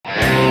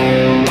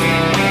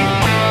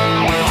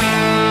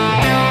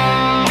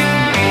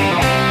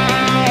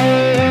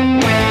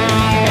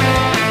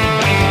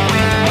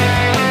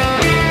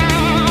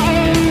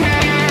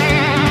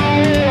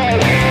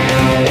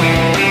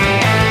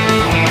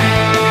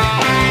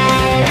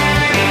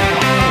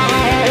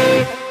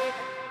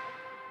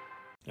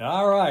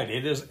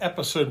is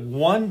episode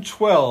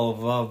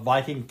 112 of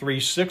Viking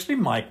 360.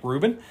 Mike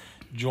Rubin,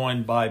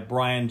 joined by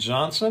Brian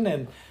Johnson.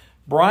 And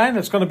Brian,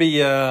 it's going to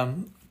be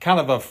kind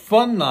of a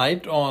fun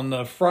night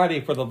on Friday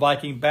for the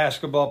Viking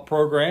basketball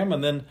program.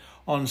 And then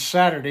on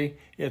Saturday,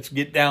 it's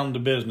get down to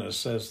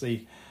business, as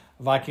the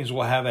Vikings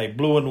will have a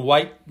blue and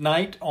white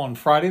night on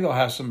Friday. They'll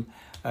have some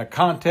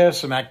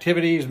contests, some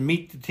activities,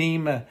 meet the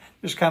team,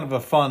 just kind of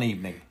a fun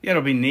evening. Yeah,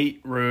 it'll be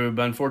neat, Rube.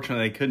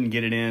 Unfortunately, they couldn't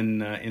get it in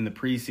the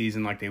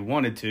preseason like they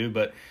wanted to,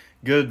 but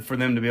good for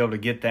them to be able to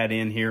get that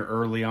in here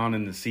early on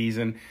in the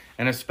season,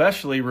 and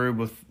especially, Rube,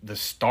 with the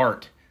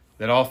start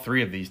that all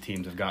three of these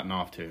teams have gotten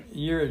off to.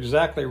 You're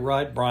exactly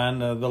right, Brian.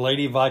 The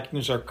Lady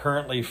Vikings are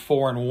currently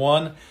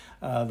 4-1.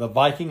 The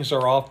Vikings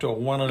are off to a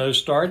 1-0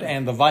 start,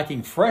 and the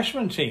Viking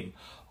freshman team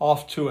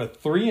off to a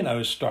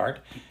 3-0 start.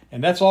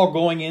 And that's all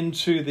going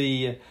into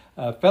the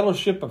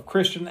Fellowship of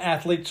Christian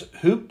Athletes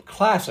Hoop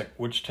Classic,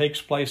 which takes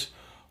place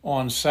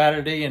on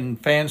Saturday. And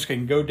fans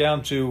can go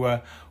down to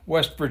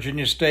West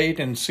Virginia State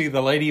and see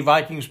the Lady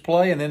Vikings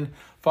play, and then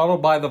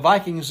followed by the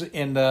Vikings.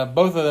 And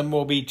both of them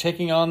will be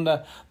taking on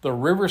the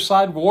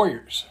Riverside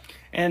Warriors.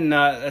 And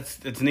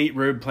it's neat,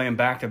 Rube, playing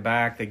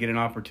back-to-back. They get an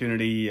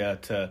opportunity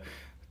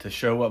to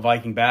show what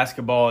Viking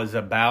basketball is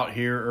about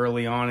here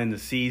early on in the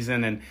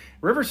season. And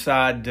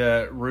Riverside,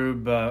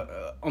 Rube,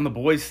 on the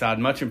boys' side,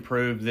 much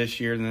improved this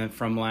year than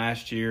from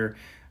last year.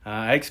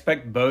 I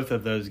expect both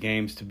of those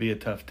games to be a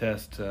tough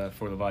test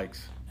for the Vikes.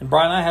 And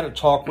Brian, I had a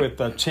talk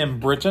with Tim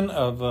Britton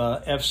of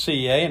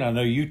FCA, and I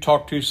know you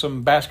talked to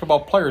some basketball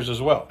players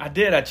as well. I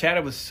did. I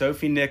chatted with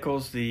Sophie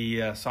Nichols,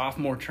 the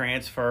sophomore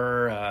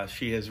transfer.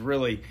 She is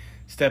really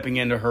stepping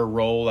into her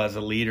role as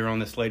a leader on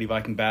this Lady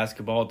Viking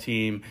basketball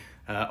team.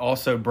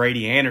 Also,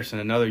 Brady Anderson,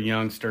 another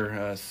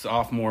youngster,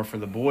 sophomore for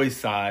the boys'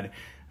 side,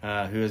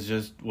 who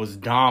was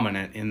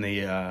dominant in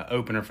the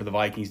opener for the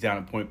Vikings down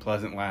at Point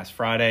Pleasant last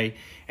Friday.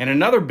 And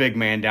another big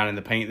man down in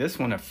the paint, this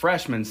one a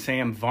freshman,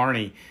 Sam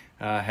Varney,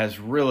 has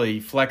really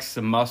flexed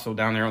some muscle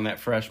down there on that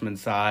freshman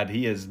side.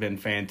 He has been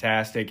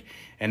fantastic.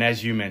 And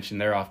as you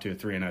mentioned, they're off to a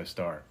 3-0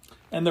 start.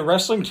 And the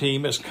wrestling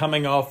team is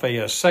coming off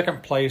a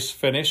second-place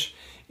finish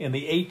in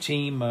the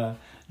 8-team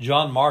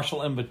John Marshall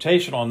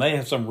Invitational, and they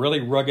had some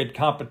really rugged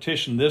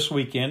competition this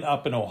weekend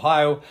up in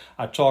Ohio.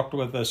 I talked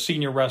with a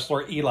senior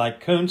wrestler, Eli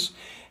Kuntz,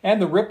 and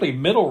the Ripley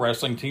Middle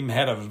Wrestling team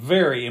had a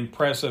very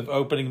impressive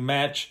opening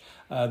match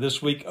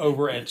this week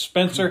over at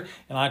Spencer,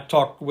 and I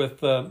talked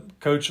with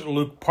Coach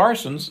Luke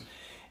Parsons.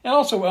 And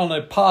also on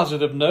a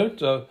positive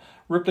note,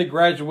 Ripley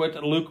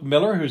graduate Luke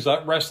Miller, who's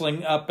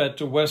wrestling up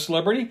at West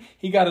Liberty,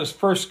 he got his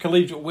first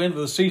collegiate win of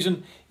the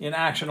season in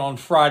action on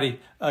Friday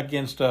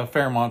against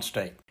Fairmont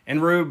State.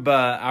 And Rube,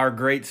 our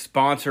great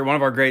sponsor, one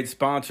of our great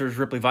sponsors,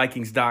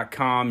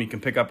 RipleyVikings.com. You can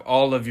pick up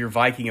all of your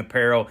Viking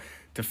apparel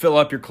to fill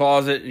up your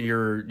closet,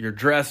 your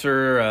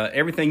dresser,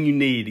 everything you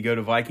need to go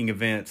to Viking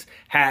events,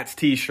 hats,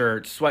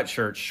 T-shirts,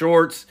 sweatshirts,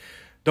 shorts.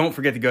 Don't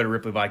forget to go to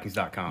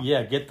RipleyVikings.com.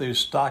 Yeah, get those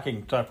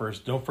stocking stuffers.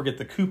 Don't forget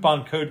the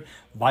coupon code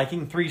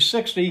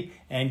Viking360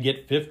 and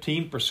get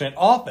 15%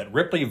 off at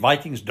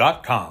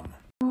RipleyVikings.com.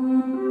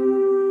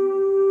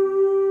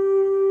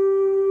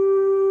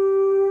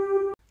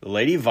 The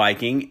Lady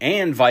Viking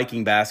and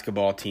Viking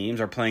basketball teams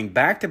are playing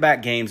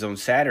back-to-back games on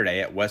Saturday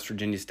at West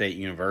Virginia State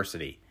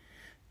University.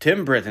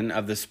 Tim Britton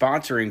of the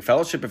sponsoring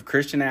Fellowship of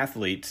Christian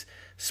Athletes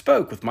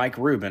spoke with Mike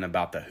Rubin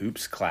about the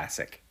Hoops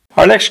Classic.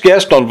 Our next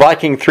guest on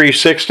Viking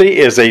 360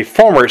 is a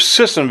former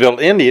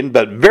Sissonville Indian,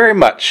 but very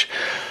much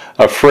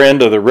a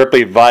friend of the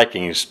Ripley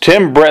Vikings.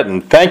 Tim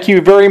Britton, thank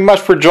you very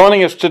much for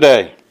joining us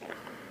today.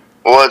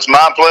 Well, it's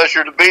my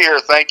pleasure to be here.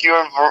 Thank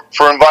you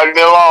for inviting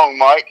me along,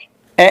 Mike.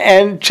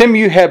 And Tim,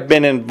 you have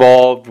been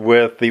involved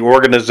with the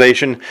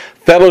organization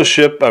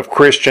Fellowship of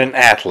Christian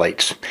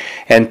Athletes.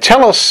 And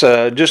tell us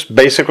just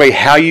basically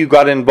how you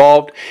got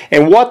involved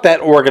and what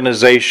that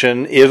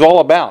organization is all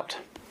about.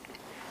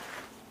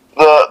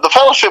 The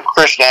Fellowship of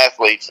Christian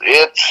Athletes,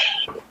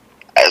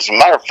 as a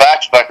matter of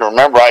fact, if I can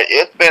remember right,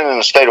 it's been in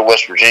the state of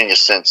West Virginia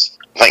since,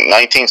 I think,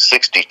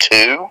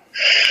 1962.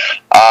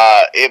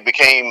 It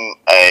became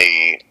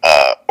a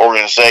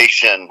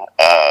organization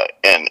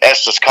in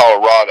Estes,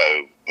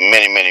 Colorado,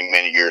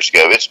 many years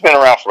ago. It's been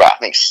around for, I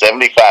think,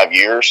 75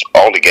 years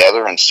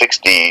altogether, and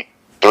 63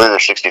 or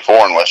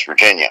 64 in West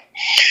Virginia.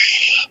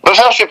 The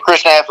Fellowship of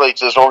Christian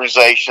Athletes is an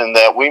organization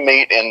that we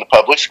meet in the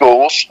public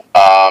schools.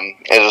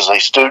 It is a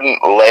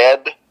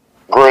student-led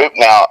group.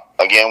 Now,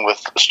 again, with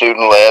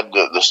student-led,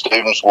 the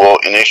students will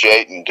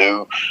initiate and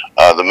do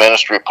the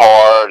ministry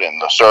part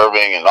and the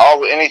serving and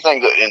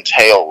anything that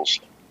entails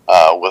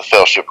with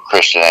Fellowship of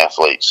Christian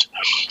Athletes.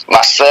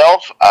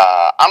 Myself,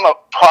 I'm a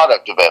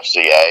product of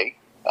FCA.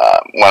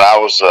 When I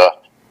was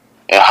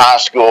in high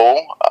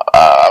school,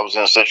 I was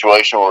in a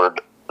situation where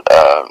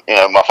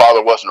my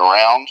father wasn't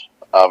around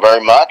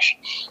very much.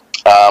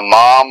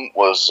 Mom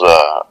was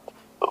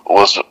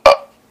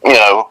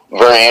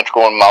very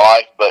integral in my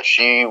life, but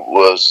she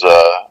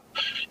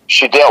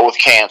dealt with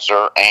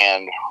cancer,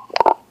 and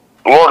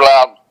Lord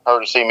allowed her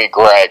to see me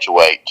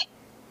graduate.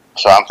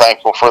 So I'm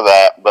thankful for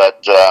that.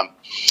 But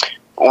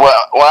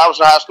well, when I was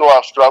in high school,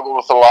 I struggled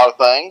with a lot of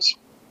things,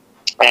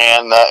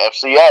 and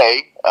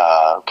FCA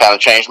kind of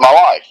changed my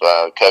life.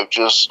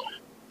 Coaches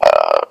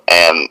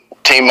and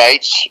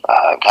teammates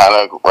kind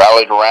of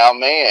rallied around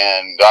me,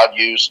 and God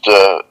used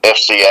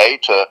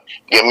FCA to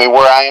get me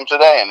where I am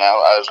today. And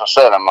now, as I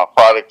said, I'm a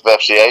product of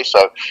FCA.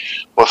 So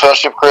with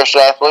Fellowship of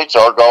Christian Athletes,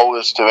 our goal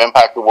is to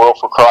impact the world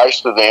for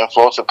Christ through the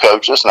influence of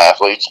coaches and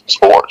athletes in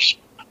sports.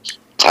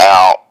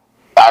 Now,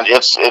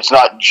 it's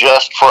not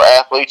just for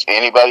athletes.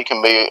 Anybody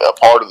can be a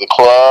part of the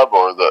club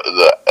or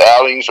the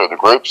outings or the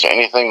groups,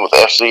 anything with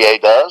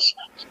FCA does.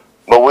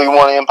 But we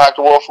want to impact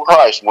the world for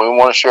Christ. We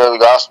want to share the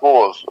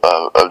gospel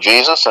of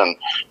Jesus and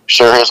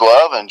share His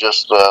love, and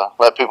just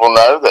let people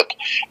know that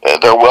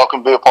they're welcome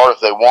to be a part if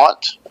they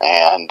want.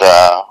 And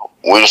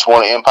we just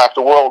want to impact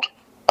the world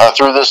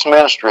through this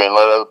ministry and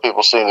let other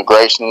people see the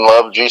grace and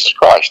love of Jesus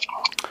Christ.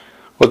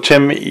 Well,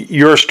 Tim,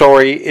 your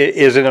story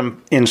is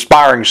an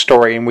inspiring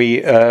story, and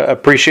we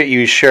appreciate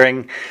you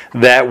sharing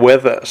that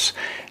with us.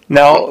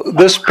 Now,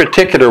 this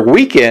particular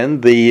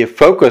weekend, the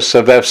focus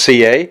of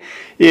FCA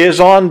is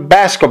on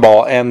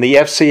basketball and the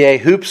FCA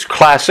Hoops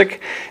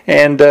Classic.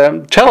 And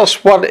tell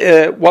us what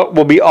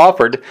will be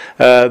offered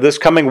this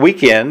coming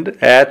weekend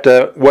at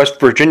West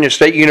Virginia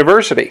State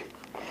University.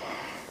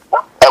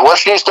 At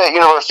West Virginia State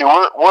University,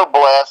 we're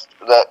blessed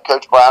that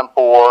Coach Brian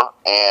Poor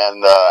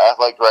and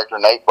Athletic Director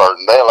Nate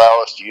Burton, they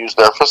allow us to use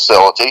their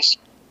facilities.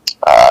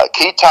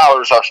 Keith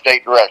Tyler is our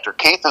state director.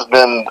 Keith has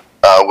been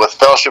with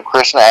Fellowship of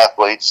Christian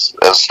Athletes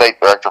as state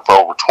director for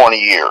over 20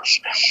 years.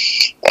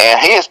 And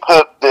he has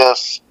put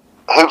this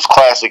Hoops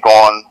Classic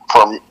on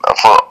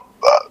for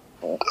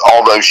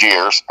all those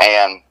years.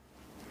 And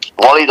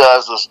what he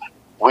does is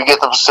we get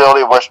the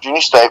facility of West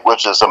Virginia State,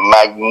 which is a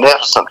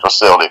magnificent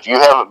facility. If you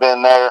haven't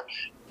been there,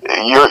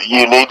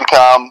 you need to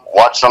come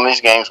watch some of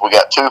these games. We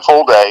got 2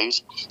 full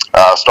days,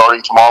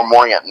 starting tomorrow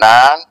morning at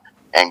 9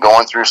 and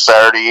going through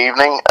Saturday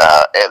evening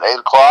at 8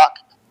 o'clock.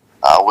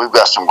 We've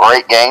got some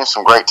great games,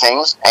 some great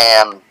teams,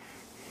 and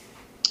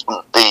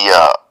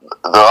the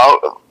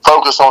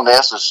focus on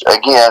this is,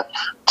 again,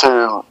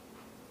 to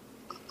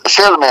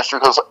share the ministry,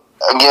 because,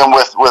 again,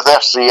 with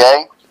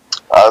FCA,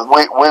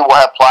 we will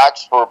have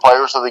plaques for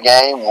players of the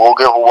game. We'll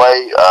give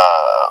away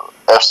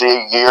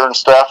FCA gear and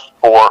stuff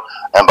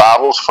and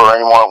Bibles for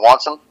anyone that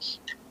wants them.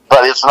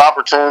 But it's an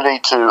opportunity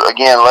to,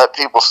 again, let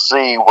people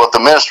see what the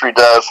ministry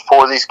does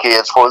for these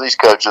kids, for these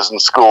coaches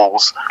and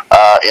schools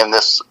in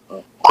this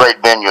great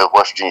venue at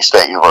West Virginia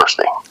State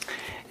University.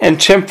 And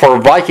Tim, for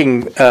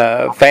Viking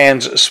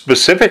fans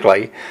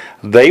specifically,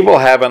 they will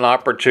have an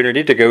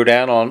opportunity to go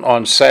down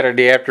on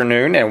Saturday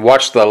afternoon and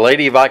watch the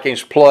Lady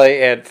Vikings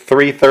play at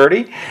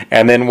 3:30,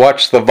 and then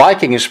watch the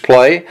Vikings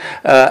play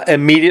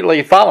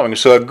immediately following.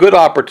 So a good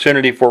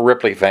opportunity for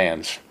Ripley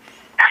fans.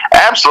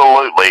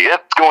 Absolutely.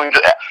 It's going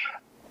to...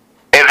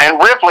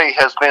 And Ripley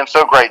has been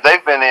so great.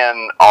 They've been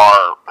in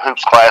our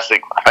Hoops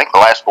Classic, I think, the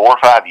last 4 or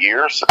 5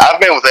 years.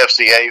 I've been with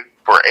FCA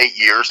for 8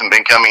 years and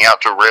been coming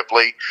out to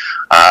Ripley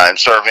and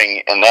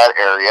serving in that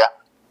area.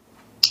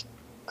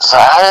 So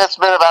it's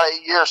been about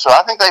 8 years. So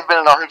I think they've been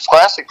in our Hoops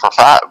Classic for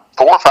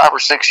 4, 5, or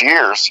 6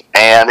 years,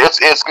 and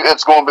it's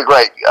going to be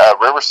great.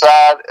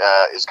 Riverside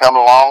is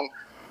coming along.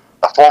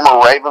 A former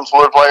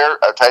Ravenswood player,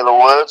 Taylor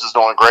Woods, is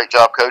doing a great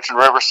job coaching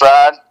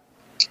Riverside.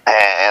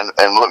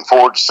 And looking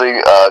forward to see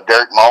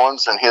Derek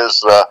Mullins and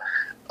his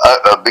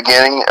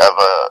beginning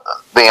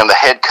of being the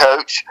head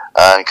coach,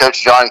 and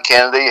Coach John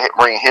Kennedy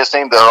bringing his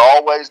team. They're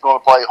always going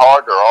to play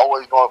hard. They're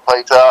always going to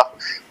play tough.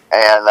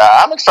 And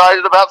I'm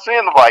excited about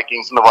seeing the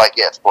Vikings and the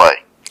Vikettes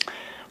play.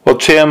 Well,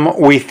 Tim,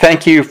 we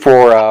thank you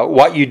for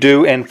what you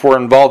do and for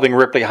involving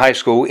Ripley High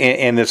School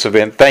in this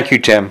event. Thank you,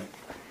 Tim.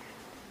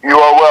 You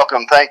are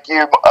welcome. Thank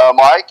you,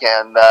 Mike.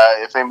 And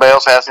if anybody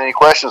else has any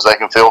questions, they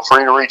can feel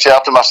free to reach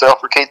out to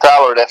myself or Keith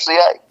Tyler at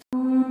FCA.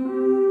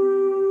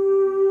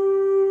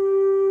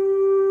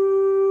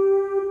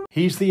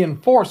 He's the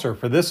enforcer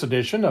for this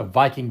edition of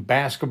Viking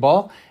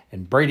Basketball,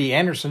 and Brady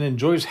Anderson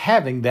enjoys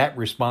having that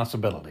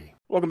responsibility.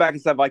 Welcome back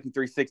inside Viking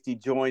 360,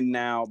 joined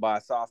now by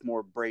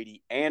sophomore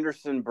Brady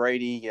Anderson.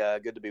 Brady,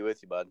 good to be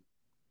with you, bud.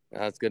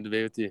 It's good to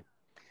be with you.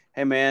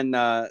 Hey, man,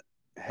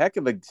 heck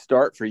of a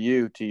start for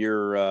you to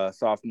your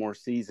sophomore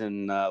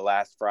season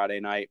last Friday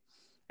night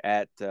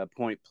at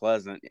Point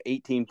Pleasant.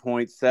 18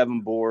 points,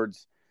 7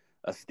 boards,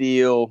 a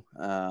steal,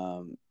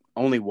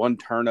 only 1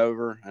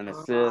 turnover, an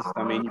assist.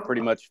 I mean, you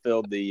pretty much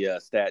filled the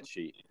stat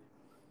sheet.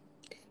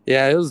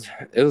 Yeah, it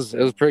was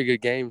a pretty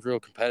good game, real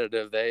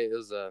competitive. It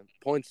was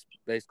points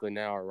basically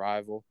now our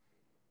rival.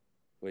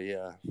 We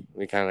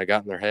kind of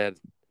got in their head.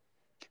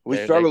 We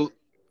struggled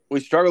a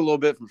little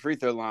bit from free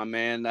throw line,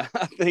 man.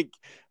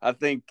 I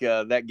think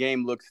that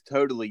game looks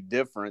totally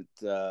different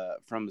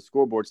from the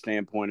scoreboard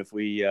standpoint if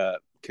we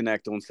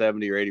connect on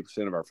 70 or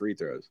 80% of our free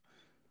throws.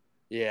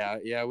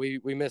 Yeah, we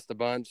missed a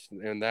bunch,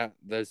 and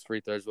those free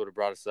throws would have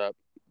brought us up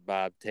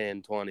by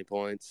 10, 20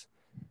 points.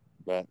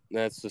 But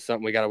that's just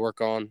something we got to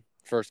work on.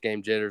 First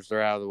game jitters are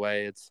out of the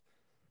way.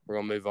 We're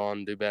gonna move on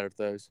and do better at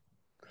those.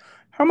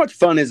 How much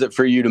fun is it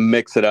for you to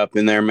mix it up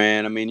in there,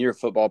 man? I mean, you're a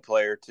football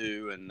player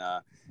too, and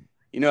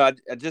I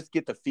just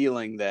get the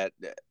feeling that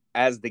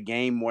as the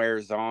game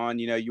wears on,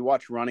 you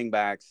watch running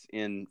backs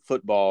in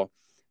football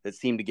that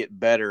seem to get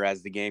better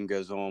as the game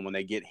goes on. When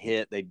they get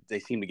hit, they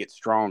seem to get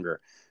stronger.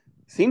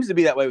 Seems to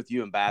be that way with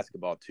you in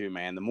basketball too,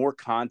 man. The more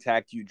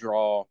contact you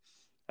draw,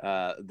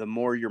 the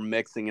more you're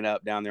mixing it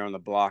up down there on the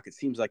block. It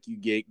seems like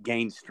you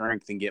gain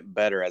strength and get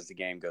better as the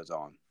game goes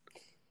on.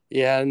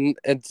 Yeah, and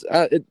it's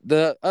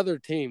the other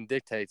team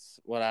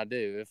dictates what I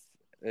do.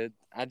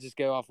 I just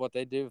go off what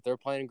they do. If they're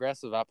playing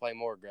aggressive, I play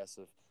more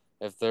aggressive.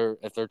 If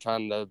they're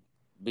trying to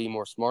be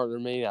more smart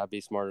than me, I'll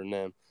be smarter than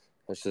them.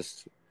 That's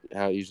just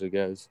how it usually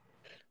goes.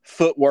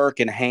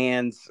 Footwork and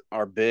hands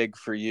are big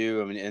for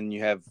you. I mean, and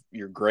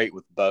you're great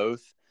with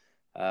both.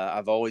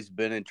 I've always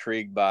been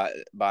intrigued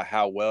by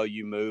how well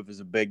you move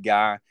as a big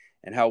guy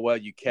and how well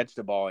you catch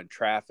the ball in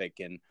traffic.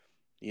 And,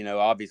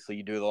 obviously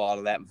you do a lot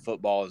of that in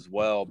football as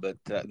well, but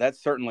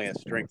that's certainly a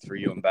strength for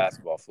you on the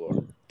basketball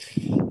floor.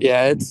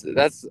 Yeah,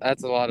 that's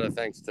a lot of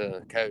thanks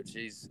to Coach.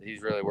 He's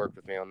really worked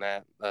with me on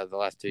that the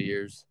last 2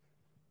 years.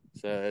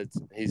 So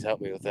he's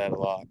helped me with that a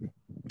lot.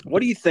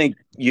 What do you think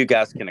you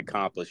guys can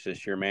accomplish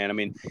this year, man? I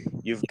mean,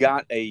 you've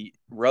got a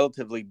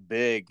relatively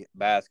big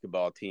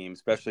basketball team,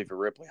 especially for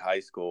Ripley High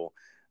School.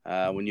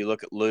 When you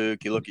look at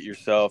Luke, you look at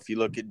yourself, you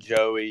look at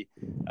Joey,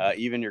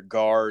 even your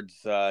guards.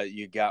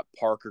 You got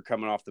Parker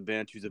coming off the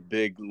bench, who's a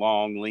big,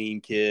 long,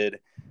 lean kid.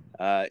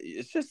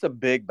 It's just a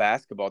big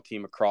basketball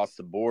team across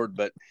the board.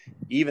 But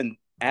even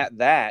at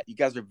that, you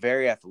guys are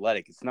very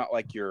athletic. It's not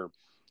like you're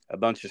a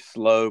bunch of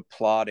slow,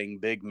 plodding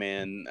big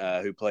men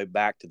who play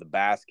back to the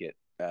basket.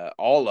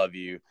 All of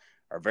you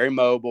are very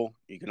mobile.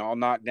 You can all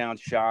knock down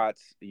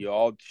shots. You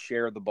all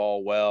share the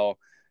ball well.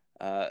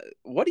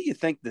 What do you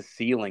think the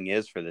ceiling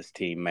is for this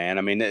team, man?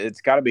 I mean,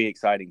 it's got to be an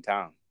exciting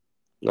time.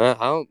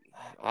 No,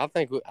 I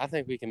think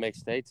we can make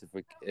states if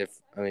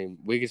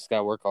we just got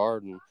to work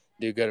hard and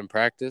do good in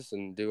practice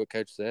and do what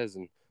Coach says,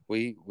 and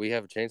we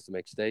have a chance to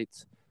make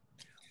states.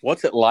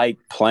 What's it like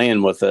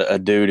playing with a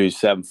dude who's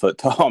 7 foot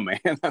tall, man?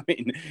 I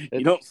mean,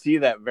 you don't see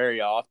that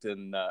very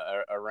often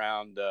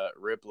around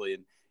Ripley.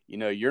 And,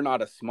 you're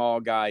not a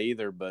small guy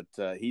either, but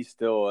he's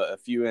still a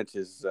few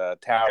inches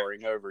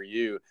towering over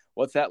you.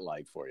 What's that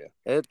like for you?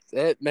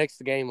 It makes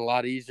the game a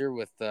lot easier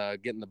with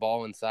getting the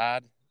ball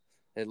inside.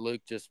 And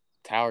Luke just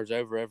towers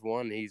over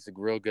everyone. He's a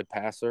real good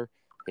passer.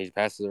 He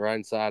passes the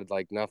right side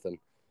like nothing.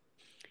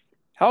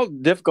 How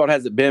difficult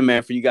has it been,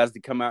 man, for you guys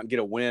to come out and get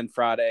a win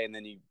Friday and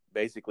then you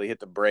basically hit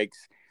the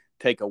brakes,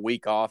 take a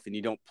week off, and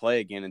you don't play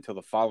again until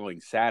the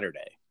following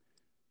Saturday?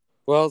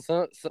 Well,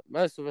 so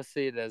most of us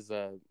see it as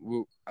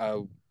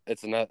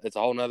it's a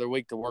whole another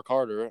week to work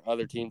harder.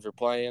 Other teams are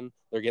playing;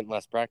 they're getting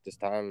less practice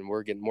time, and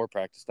we're getting more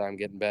practice time,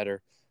 getting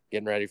better,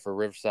 getting ready for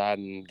Riverside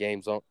and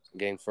games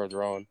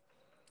further on.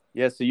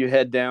 Yeah, so you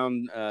head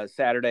down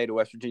Saturday to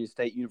West Virginia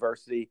State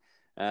University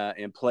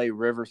and play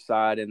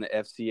Riverside in the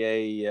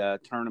FCA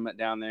tournament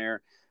down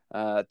there.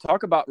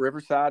 Talk about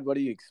Riverside. What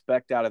do you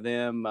expect out of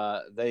them?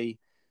 They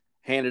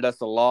handed us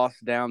a loss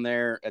down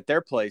there at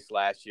their place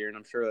last year, and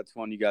I'm sure that's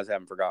one you guys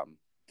haven't forgotten.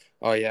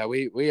 Oh yeah,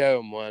 we owe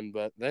them one,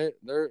 but they're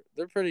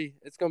pretty.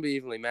 It's going to be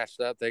evenly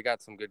matched up. They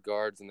got some good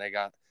guards, and they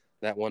got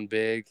that one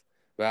big.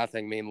 But I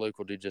think me and Luke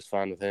will do just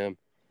fine with him.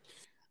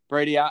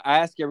 Brady, I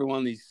ask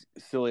everyone these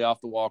silly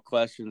off the wall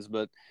questions,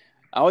 but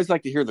I always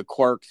like to hear the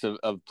quirks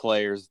of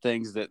players,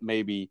 things that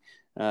maybe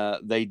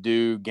they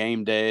do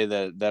game day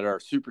that are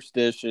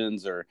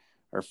superstitions or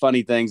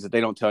funny things that they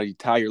don't tell you.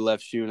 Tie your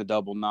left shoe in a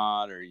double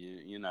knot, or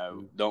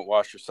don't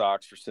wash your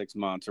socks for 6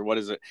 months, or what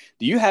is it?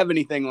 Do you have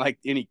anything like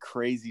any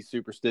crazy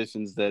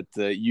superstitions that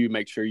you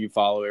make sure you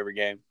follow every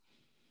game?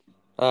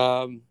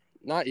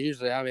 Not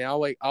usually. I mean,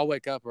 I'll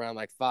wake up around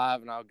like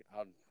 5 and I'll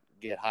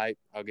get hyped.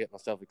 I'll get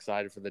myself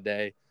excited for the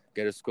day,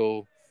 go to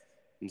school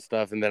and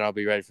stuff, and then I'll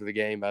be ready for the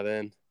game by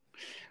then.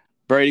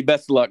 Brady,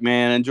 best of luck,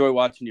 man. Enjoy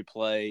watching you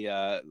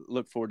play.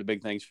 Look forward to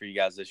big things for you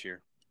guys this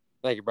year.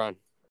 Thank you, Brian.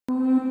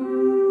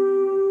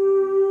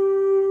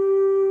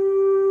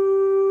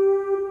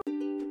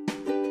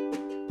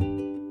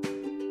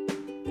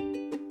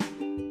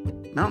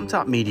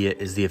 Mountaintop Media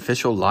is the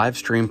official live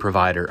stream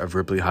provider of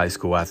Ripley High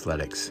School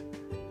athletics.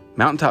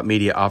 Mountaintop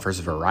Media offers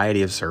a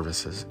variety of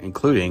services,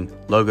 including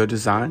logo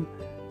design,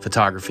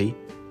 photography,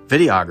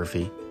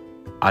 videography,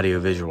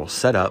 audiovisual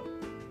setup,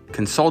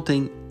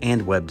 consulting,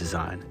 and web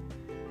design.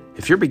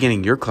 If you're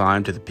beginning your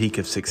climb to the peak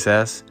of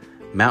success,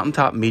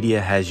 Mountaintop Media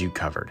has you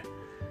covered.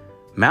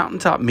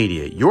 Mountaintop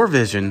Media, your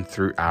vision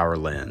through our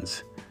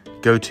lens.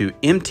 Go to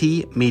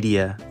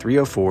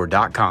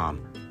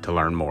mtmedia304.com to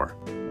learn more.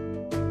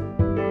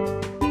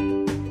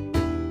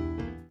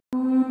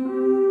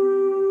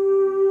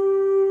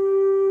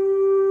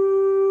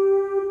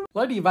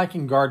 Lady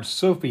Viking guard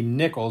Sophie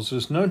Nichols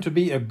is known to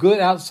be a good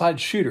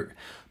outside shooter,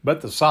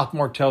 but the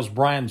sophomore tells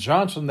Brian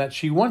Johnson that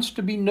she wants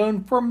to be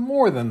known for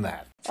more than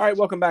that. All right,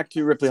 welcome back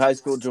to Ripley High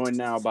School, joined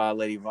now by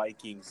Lady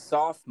Viking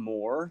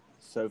sophomore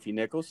Sophie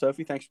Nichols.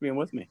 Sophie, thanks for being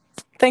with me.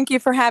 Thank you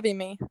for having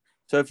me.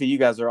 Sophie, you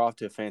guys are off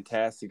to a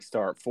fantastic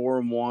start,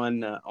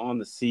 4-1 on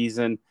the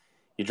season.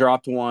 You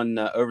dropped one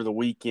over the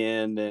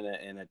weekend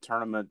in a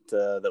tournament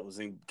that was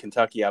in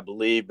Kentucky, I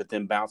believe, but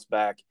then bounced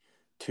back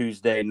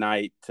Tuesday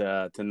night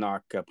to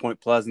knock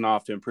Point Pleasant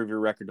off to improve your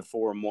record to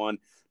 4-1.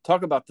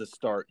 Talk about the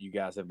start you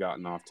guys have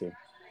gotten off to.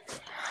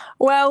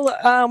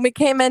 Well, we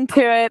came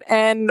into it,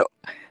 and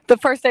the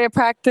first day of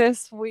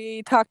practice,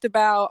 we talked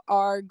about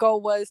our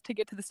goal was to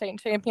get to the state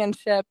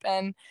championship.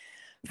 And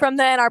from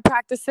then, our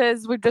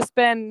practices, we've just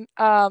been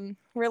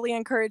really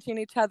encouraging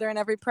each other in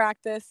every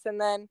practice.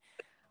 And then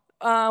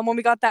when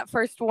we got that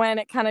first win,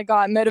 it kind of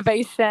got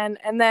motivation.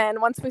 And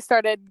then once we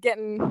started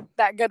getting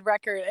that good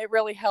record, it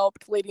really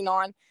helped leading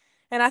on.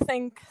 And I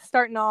think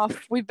starting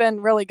off, we've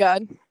been really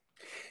good.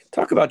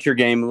 Talk about your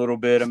game a little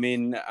bit. I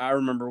mean, I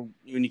remember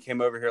when you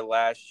came over here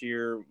last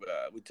year,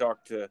 we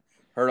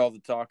heard all the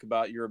talk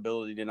about your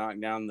ability to knock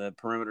down the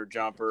perimeter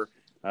jumper,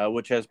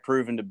 which has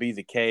proven to be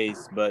the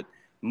case. But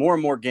more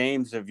and more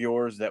games of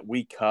yours that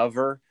we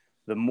cover,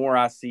 the more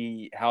I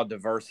see how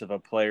diverse of a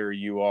player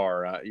you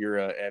are. You're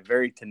a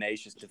very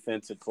tenacious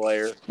defensive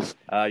player.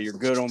 You're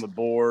good on the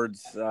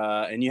boards,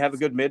 and you have a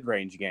good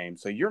mid-range game.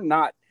 So you're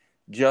not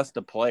just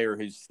a player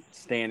who's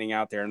standing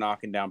out there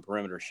knocking down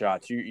perimeter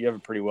shots. You have a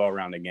pretty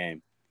well-rounded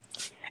game.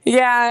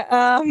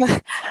 Yeah.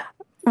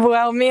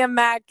 Well, me and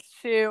Mac,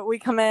 we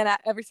come in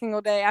every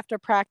single day after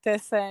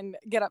practice and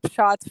get up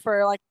shots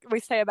for, we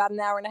stay about an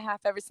hour and a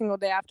half every single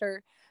day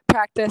after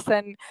practice.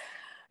 And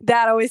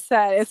Dad always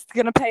said, it's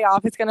going to pay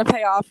off. It's going to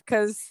pay off,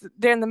 because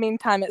during the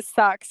meantime, it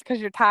sucks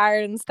because you're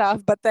tired and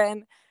stuff. But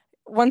then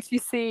once you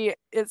see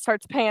it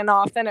starts paying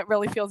off, then it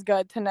really feels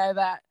good to know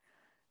that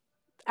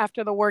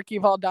after the work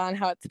you've all done,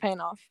 how it's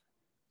paying off.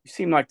 You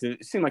seem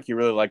like you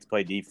really like to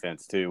play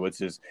defense too,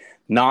 which is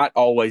not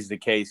always the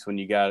case when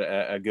you got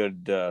a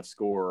good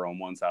scorer on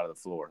one side of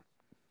the floor.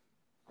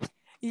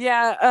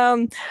 Yeah.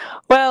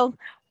 Well,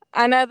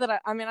 I know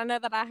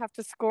that I have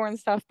to score and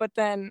stuff, but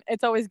then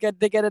it's always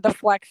good to get a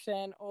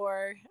deflection,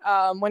 or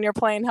when you're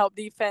playing help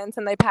defense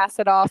and they pass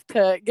it off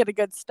to get a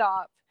good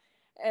stop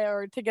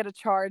or to get a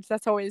charge.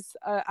 That's always,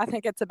 I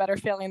think it's a better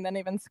feeling than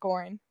even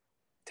scoring.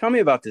 Tell me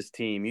about this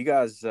team. You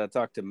guys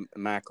talked to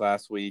Mac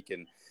last week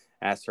and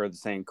asked her the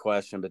same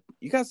question, but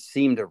you guys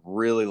seem to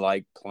really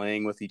like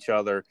playing with each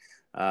other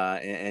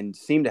and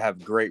seem to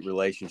have great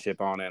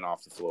relationship on and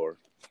off the floor.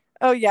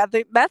 Oh, yeah.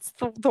 That's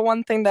the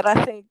one thing that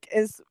I think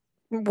is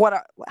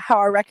how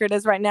our record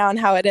is right now, and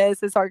how it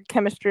is our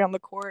chemistry on the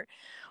court.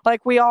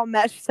 We all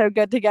mesh so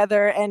good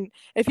together, and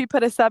if you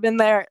put a sub in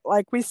there,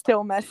 we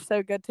still mesh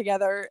so good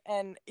together.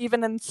 And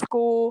even in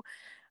school,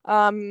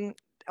 on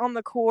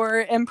the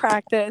court, in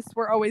practice,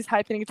 we're always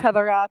hyping each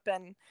other up,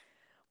 and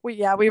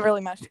we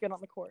really mesh good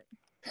on the court.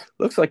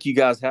 Looks like you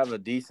guys have a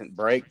decent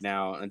break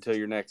now until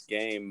your next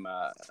game.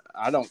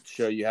 I don't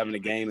show you having a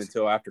game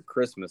until after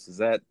Christmas. Is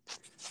that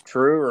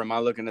true, or am I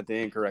looking at the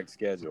incorrect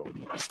schedule?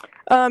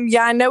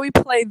 Yeah, I know we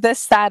play this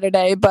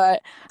Saturday,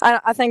 but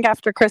I think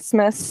after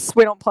Christmas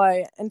we don't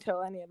play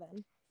until any of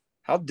them.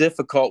 How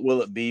difficult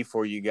will it be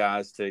for you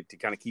guys to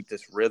kind of keep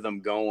this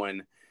rhythm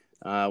going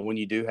when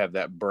you do have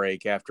that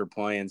break after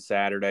playing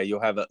Saturday?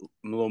 You'll have a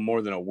little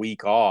more than a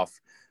week off.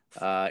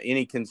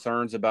 Any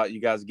concerns about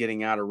you guys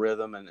getting out of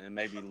rhythm and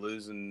maybe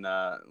losing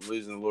a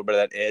little bit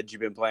of that edge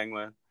you've been playing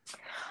with?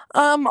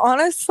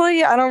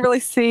 Honestly, I don't really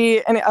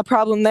see a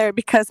problem there,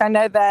 because I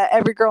know that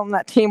every girl on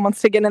that team wants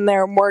to get in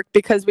there and work,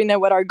 because we know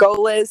what our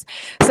goal is.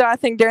 So I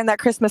think during that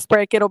Christmas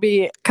break, it'll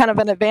be kind of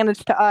an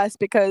advantage to us,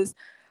 because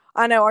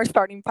I know our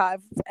starting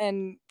five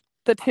and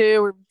the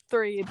 2 or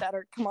 3 that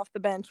are come off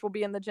the bench will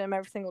be in the gym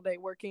every single day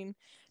working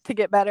to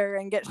get better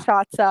and get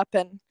shots up.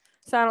 And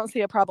so I don't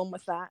see a problem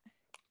with that.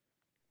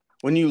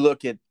 When you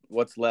look at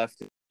what's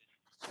left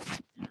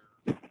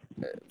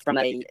from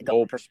a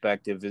goal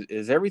perspective,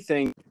 is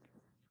everything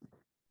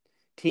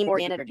team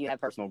oriented, or do you have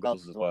personal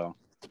goals as well?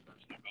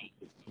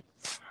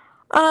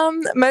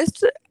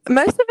 Most of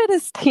it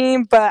is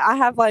team, but I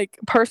have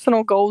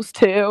personal goals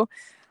too,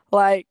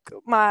 what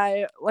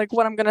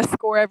I'm gonna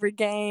score every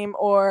game,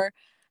 or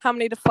how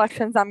many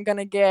deflections I'm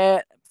gonna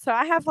get. So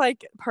I have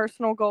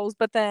personal goals,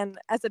 but then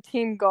as a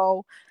team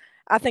goal,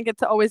 I think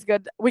it's always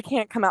good. We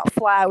can't come out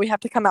flat. We have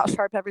to come out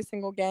sharp every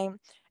single game.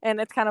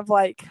 And it's kind of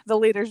the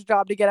leader's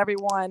job to get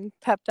everyone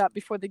pepped up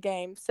before the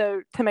game,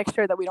 so to make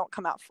sure that we don't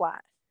come out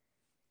flat.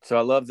 So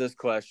I love this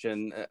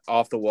question,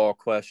 off the wall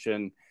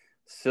question.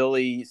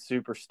 Silly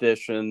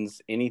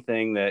superstitions,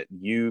 anything that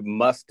you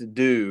must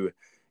do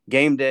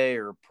game day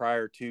or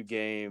prior to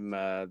game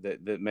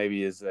that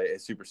maybe is a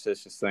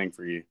superstitious thing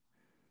for you?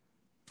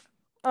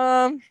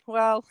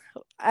 Well,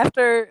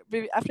 after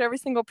every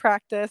single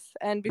practice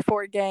and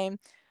before a game,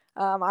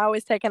 I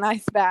always take an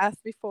ice bath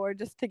before,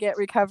 just to get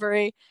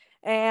recovery.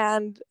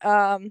 And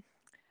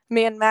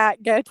me and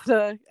Matt go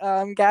to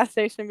the gas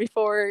station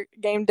before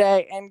game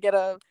day and get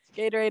a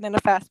Gatorade and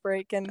a fast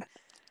break. And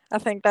I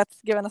think that's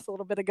given us a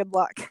little bit of good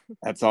luck.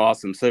 That's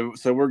awesome. So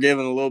we're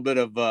giving a little bit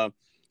of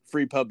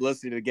free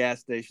publicity to the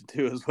gas station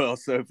too as well,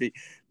 Sophie.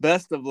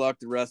 Best of luck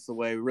the rest of the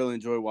way. We really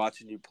enjoy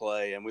watching you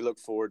play, and we look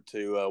forward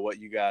to what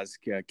you guys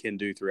can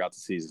do throughout the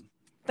season.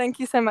 Thank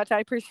you so much. I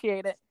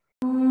appreciate it.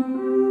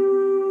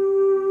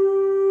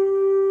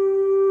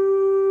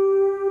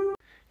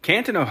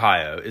 Canton,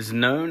 Ohio is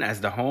known as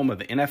the home of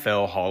the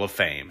NFL Hall of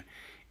Fame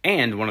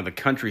and one of the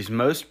country's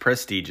most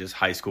prestigious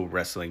high school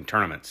wrestling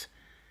tournaments.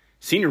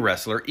 Senior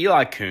wrestler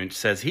Eli Kuntz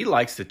says he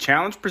likes the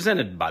challenge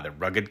presented by the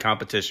rugged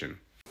competition.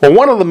 Well,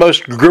 one of the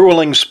most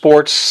grueling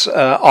sports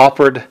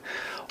offered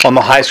on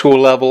the high school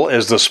level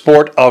is the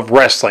sport of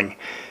wrestling.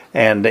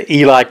 And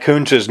Eli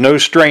Kuntz is no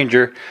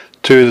stranger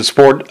to the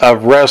sport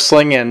of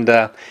wrestling,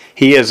 and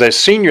he is a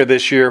senior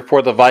this year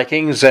for the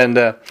Vikings. And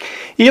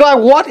Eli,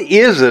 what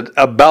is it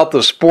about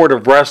the sport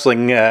of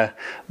wrestling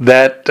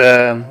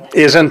that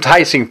is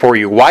enticing for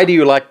you? Why do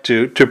you like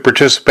to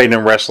participate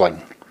in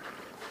wrestling?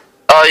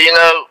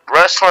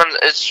 Wrestling,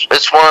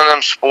 it's one of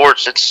them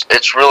sports.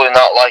 It's really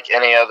not like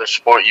any other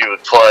sport you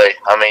would play.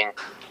 I mean,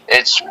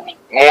 it's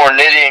more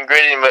nitty and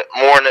gritty, but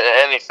more than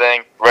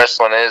anything,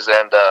 wrestling is.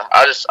 And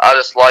I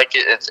just like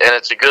it.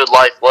 It's a good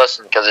life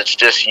lesson because it's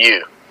just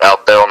you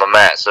out there on the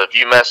mat. So if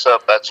you mess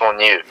up, that's on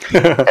you.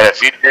 and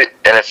if you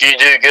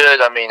do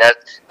good, I mean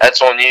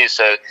that's on you.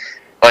 So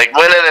like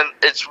winning,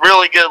 it's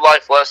really good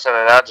life lesson,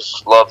 and I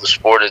just love the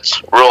sport.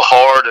 It's real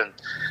hard and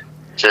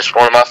just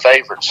one of my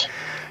favorites.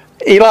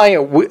 Eli,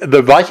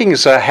 the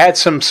Vikings had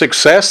some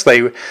success.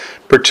 They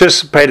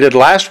participated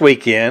last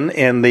weekend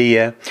in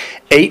the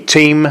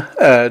 8-team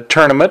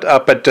tournament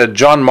up at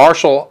John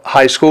Marshall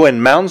High School in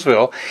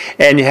Moundsville,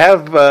 and you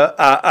have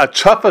a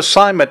tough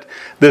assignment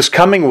this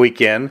coming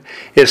weekend.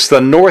 It's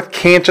the North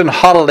Canton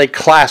Holiday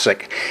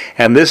Classic,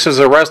 and this is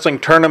a wrestling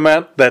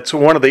tournament that's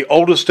one of the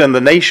oldest in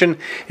the nation.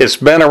 It's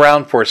been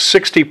around for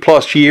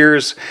 60-plus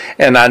years,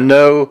 and I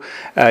know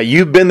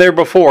you've been there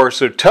before,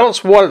 so tell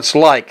us what it's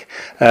like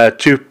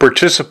to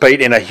participate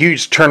in a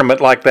huge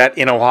tournament like that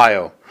in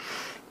Ohio.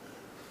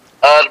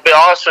 To be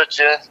honest with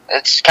you,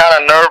 it's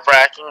kind of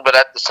nerve-wracking, but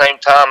at the same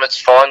time, it's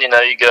fun. You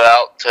go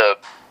up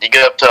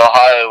to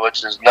Ohio,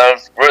 which is they're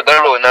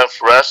really known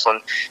for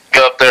wrestling.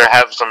 Go up there and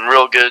have some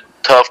real good,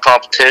 tough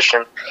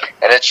competition,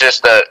 and it's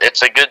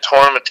a good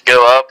tournament to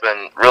go up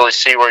and really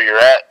see where you're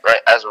at, right,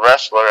 as a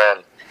wrestler.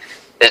 And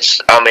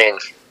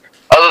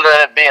other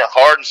than it being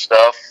hard and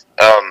stuff,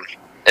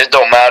 it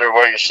don't matter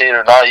where you're seated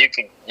or not. You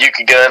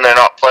could go in there and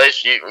not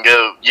place. You can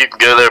go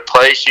there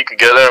place. You could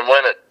go there and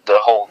win it. The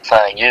whole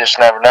thing. You just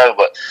never know,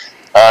 but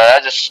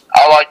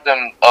I like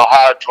them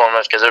Ohio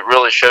tournaments because it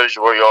really shows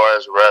you where you are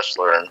as a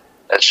wrestler, and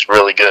it's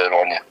really good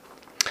on you.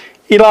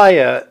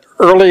 Eli,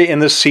 early in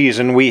the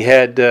season we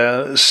had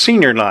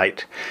senior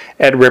night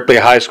at Ripley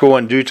High School,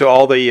 and due to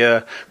all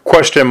the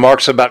question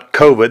marks about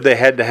COVID, they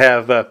had to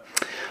have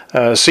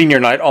senior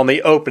night on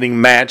the opening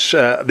match,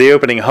 the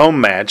opening home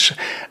match,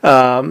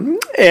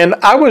 and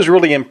I was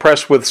really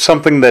impressed with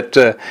something that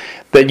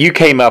you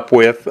came up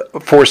with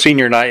for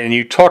senior night, and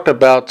you talked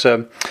about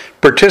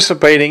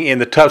participating in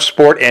the tough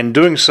sport and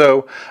doing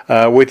so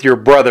with your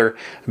brother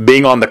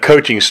being on the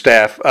coaching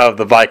staff of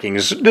the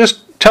Vikings.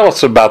 Just tell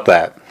us about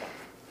that.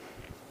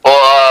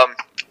 Well,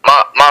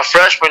 my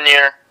freshman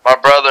year, my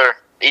brother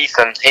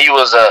Ethan, he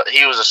was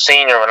a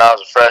senior when I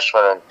was a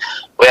freshman, and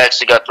we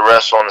actually got to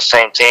wrestle on the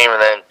same team.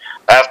 And then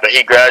after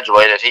he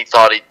graduated, he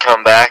thought he'd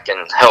come back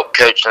and help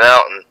coaching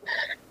out, and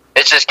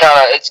it's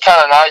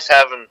kind of nice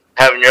having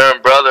your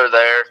own brother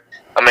there.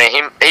 I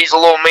mean, he's a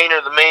little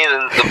meaner than me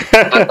than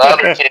the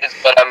other kids,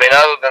 but I mean,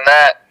 other than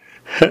that,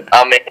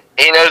 I mean,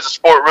 he knows the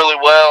sport really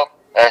well,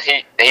 and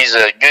he's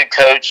a good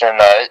coach, and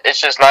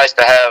it's just nice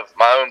to have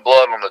my own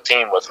blood on the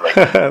team with me.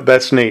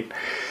 That's neat.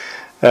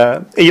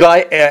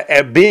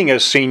 Eli, being a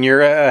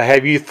senior,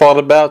 have you thought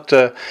about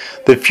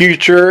the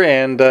future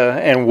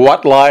and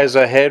what lies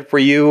ahead for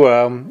you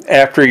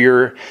after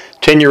your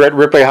tenure at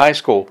Ripley High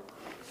School?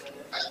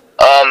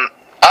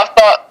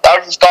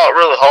 I've just thought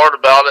really hard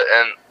about it,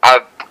 and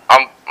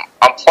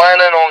I'm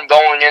planning on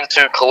going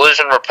into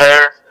collision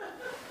repair.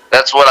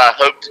 That's what I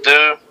hope to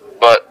do,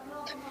 but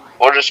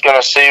we're just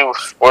going to see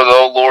where the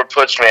old Lord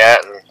puts me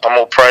at, and I'm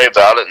going to pray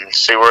about it and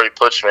see where he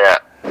puts me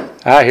at.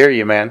 I hear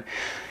you, man.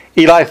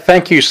 Eli,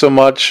 thank you so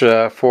much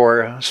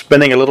for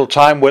spending a little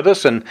time with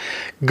us, and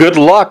good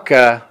luck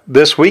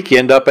this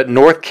weekend up at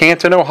North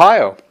Canton,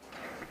 Ohio.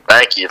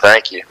 Thank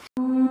you.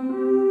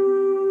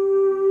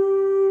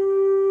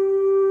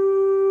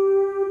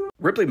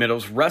 Ripley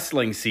Middle's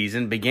wrestling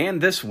season began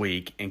this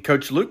week, and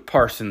Coach Luke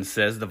Parsons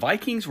says the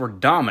Vikings were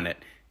dominant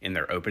in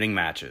their opening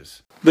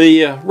matches.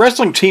 The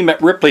wrestling team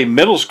at Ripley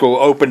Middle School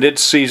opened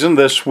its season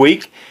this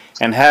week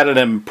and had an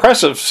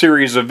impressive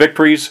series of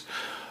victories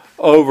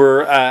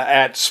over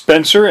at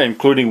Spencer,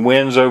 including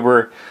wins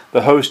over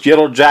the host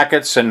Yellow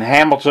Jackets and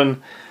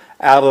Hamilton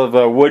out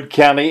of Wood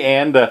County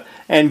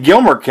and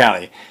Gilmer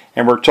County.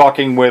 And we're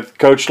talking with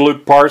Coach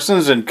Luke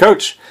Parsons. And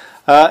Coach,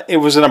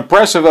 it was an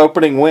impressive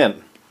opening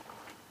win.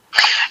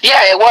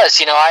 Yeah, it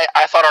was.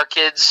 I thought our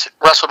kids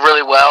wrestled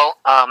really well.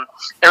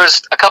 There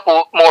was a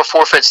couple more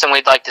forfeits than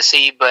we'd like to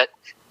see, but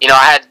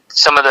I had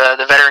some of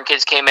the veteran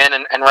kids came in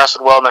and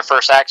wrestled well in their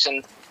first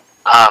action.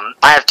 I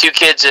have two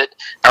kids that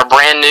are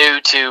brand new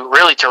to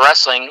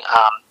wrestling,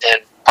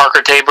 and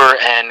Parker Tabor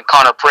and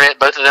Connor Pritt.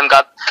 Both of them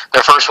got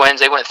their first wins.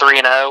 They went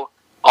 3-0.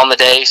 on the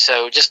day.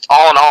 So just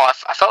all in all,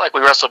 I felt like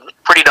we wrestled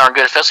pretty darn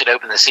good, especially to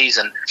open the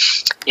season.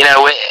 You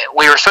know,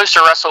 we were supposed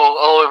to wrestle a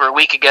little over a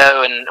week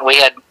ago, and we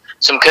had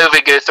some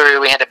COVID go through.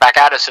 We had to back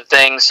out of some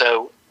things,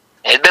 so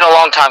it had been a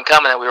long time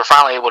coming that we were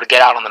finally able to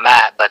get out on the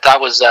mat. But I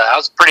was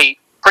pretty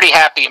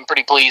happy and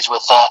pretty pleased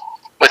with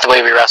the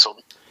way we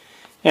wrestled.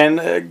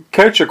 And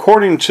Coach,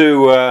 according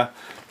to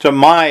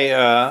my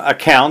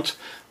account,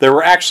 there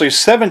were actually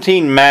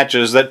 17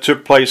 matches that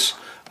took place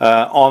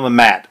on the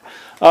mat.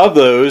 Of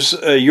those,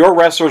 your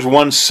wrestlers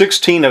won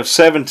 16 of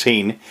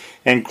 17,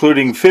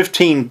 including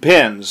 15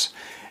 pins.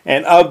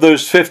 And of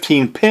those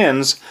 15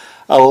 pins,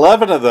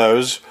 11 of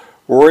those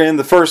were in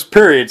the first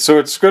period. So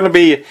it's going to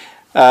be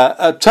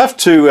tough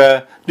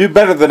to do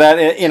better than that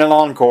in an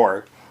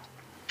encore.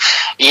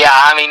 Yeah,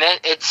 I mean,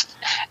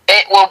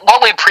 well,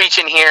 what we preach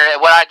in here,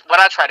 what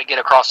I try to get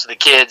across to the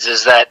kids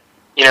is that,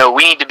 you know,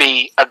 we need to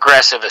be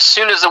aggressive. As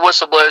soon as the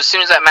whistle blows, as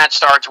soon as that match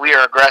starts, we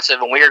are aggressive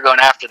and we are going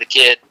after the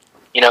kid,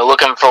 you know,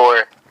 looking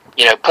for,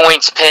 you know,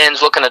 points,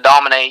 pins, looking to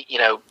dominate, you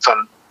know,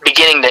 from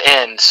beginning to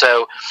end.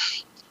 So,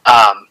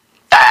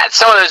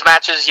 some of those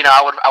matches, you know,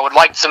 I would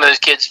like some of those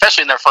kids,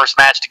 especially in their first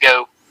match, to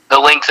go the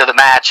length of the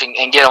match and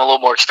get them a little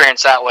more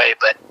experience that way.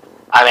 But,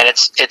 I mean,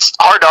 it's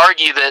hard to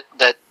argue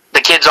that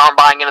the kids aren't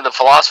buying into the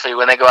philosophy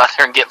when they go out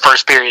there and get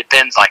first period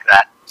pins like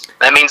that.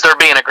 That means they're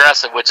being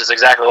aggressive, which is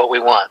exactly what we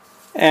want.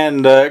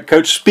 And,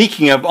 Coach,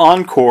 speaking of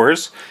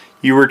encores,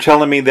 you were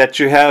telling me that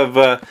you have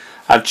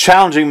a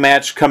challenging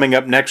match coming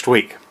up next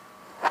week.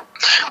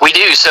 We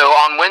do. So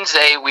on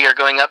Wednesday, we are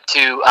going up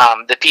to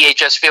the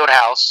PHS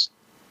Fieldhouse.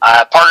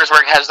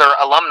 Parkersburg has their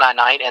alumni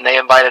night, and they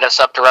invited us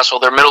up to wrestle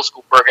their middle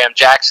school program,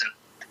 Jackson.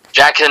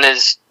 Jackson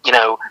is, you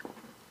know,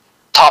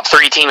 top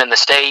 3 team in the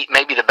state,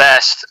 maybe the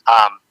best.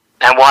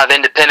 And we'll have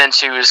Independence,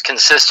 who is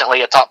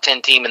consistently a top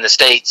 10 team in the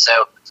state. So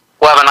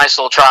we'll have a nice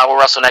little trial. We'll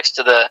wrestle next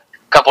to the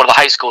couple of the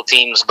high school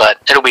teams, but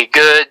it'll be a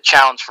good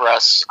challenge for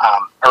us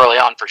early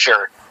on for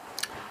sure.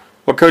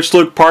 Well, Coach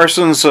Luke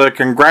Parsons,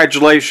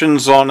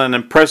 congratulations on an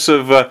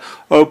impressive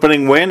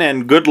opening win,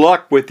 and good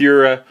luck with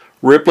your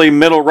Ripley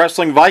Middle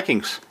Wrestling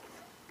Vikings.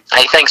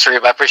 Hey, thanks,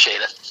 Rube. I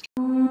appreciate it.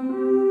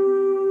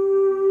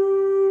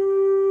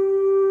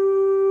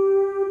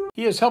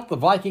 He has helped the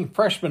Viking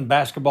freshman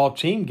basketball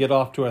team get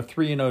off to a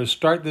 3-0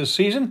 start this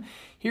season.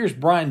 Here's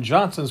Brian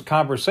Johnson's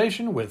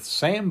conversation with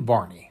Sam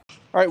Varney.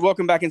 All right,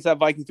 welcome back inside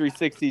Viking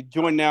 360.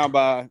 Joined now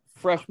by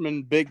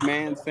freshman big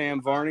man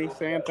Sam Varney.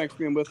 Sam, thanks for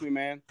being with me,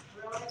 man.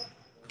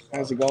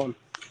 How's it going?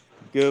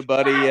 Good,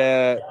 buddy.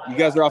 You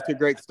guys are off to a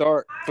great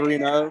start,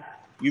 3-0.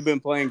 You've been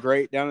playing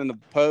great down in the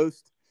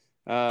post.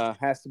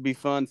 Has to be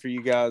fun for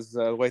you guys,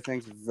 the way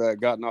things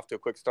have gotten off to a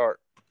quick start.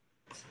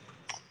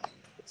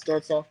 It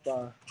starts off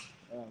by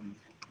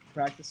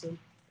practicing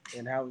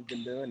and how we've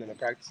been doing in the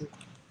practicing.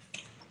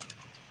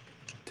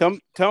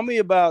 Tell me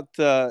about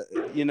tell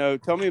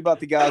me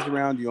about the guys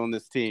around you on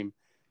this team.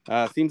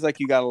 Seems like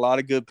you got a lot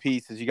of good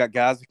pieces. You got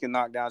guys that can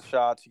knock down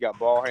shots. You got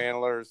ball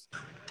handlers,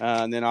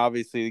 and then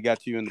obviously you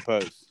got you in the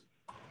post.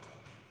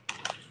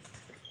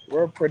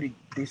 We're a pretty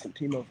decent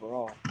team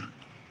overall,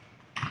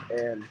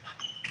 and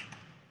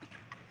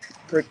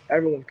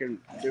everyone can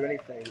do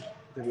anything.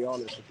 To be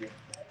honest with you,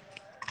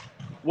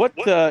 what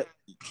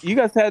you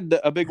guys had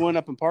a big win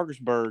up in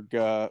Parkersburg.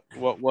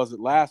 What was it,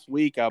 last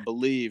week, I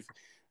believe?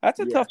 That's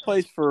a tough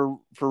place for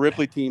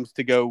Ripley teams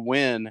to go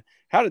win.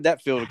 How did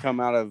that feel to come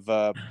out of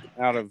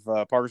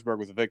Parkersburg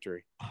with a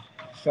victory?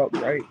 Felt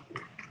great.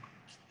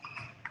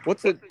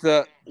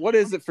 What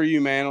is it for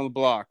you, man, on the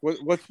block?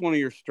 What's one of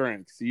your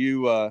strengths? Do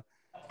you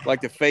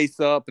like to face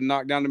up and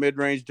knock down the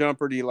mid-range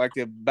jumper? Do you like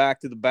to back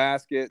to the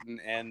basket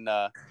and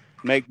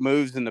make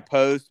moves in the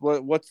post?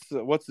 What's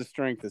the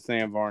strength of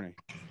Sam Varney?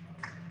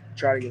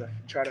 Try to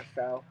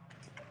foul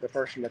the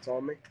person that's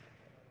on me.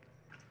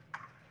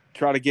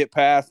 Try to get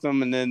past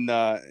them and then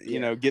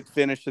get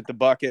finished at the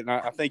bucket. And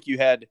I think you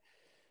had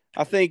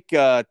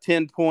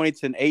 10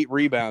 points and 8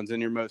 rebounds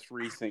in your most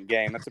recent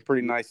game. That's a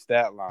pretty nice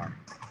stat line.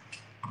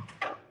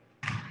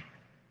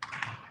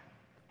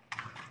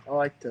 I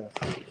like to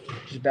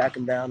just back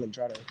them down and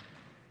try to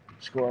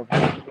score over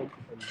them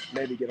and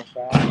maybe get a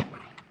foul.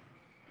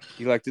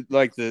 You like the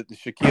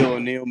Shaquille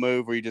O'Neal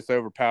move where you just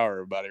overpower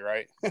everybody,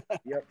 right?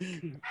 Yep.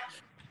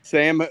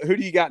 Sam, who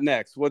do you got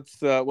next?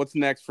 What's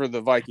next for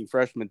the Viking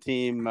freshman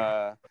team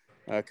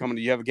coming?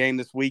 Do you have a game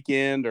this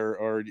weekend, or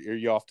are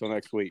you off till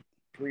next week?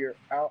 We are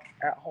out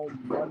at home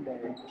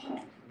Monday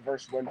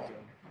versus Winfield.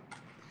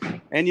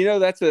 And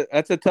that's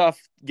a tough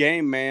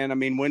game, man. I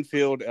mean,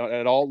 Winfield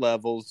at all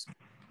levels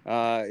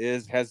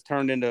has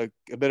turned into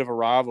a bit of a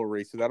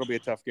rivalry, so that'll be a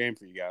tough game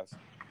for you guys.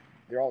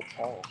 They're all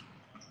tall.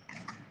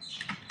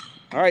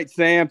 All right,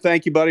 Sam.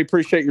 Thank you, buddy.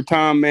 Appreciate your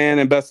time, man,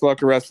 and best of luck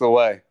the rest of the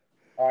way.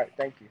 All right,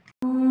 thank you.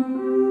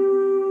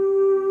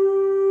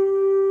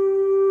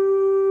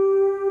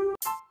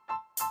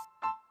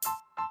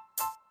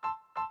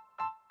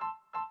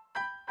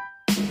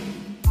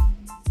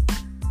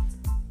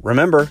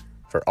 Remember,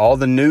 for all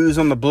the news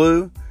on the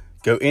Blue,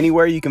 go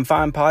anywhere you can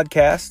find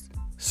podcasts,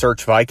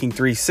 search Viking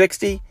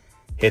 360,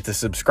 hit the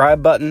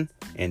subscribe button,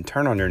 and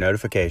turn on your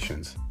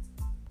notifications.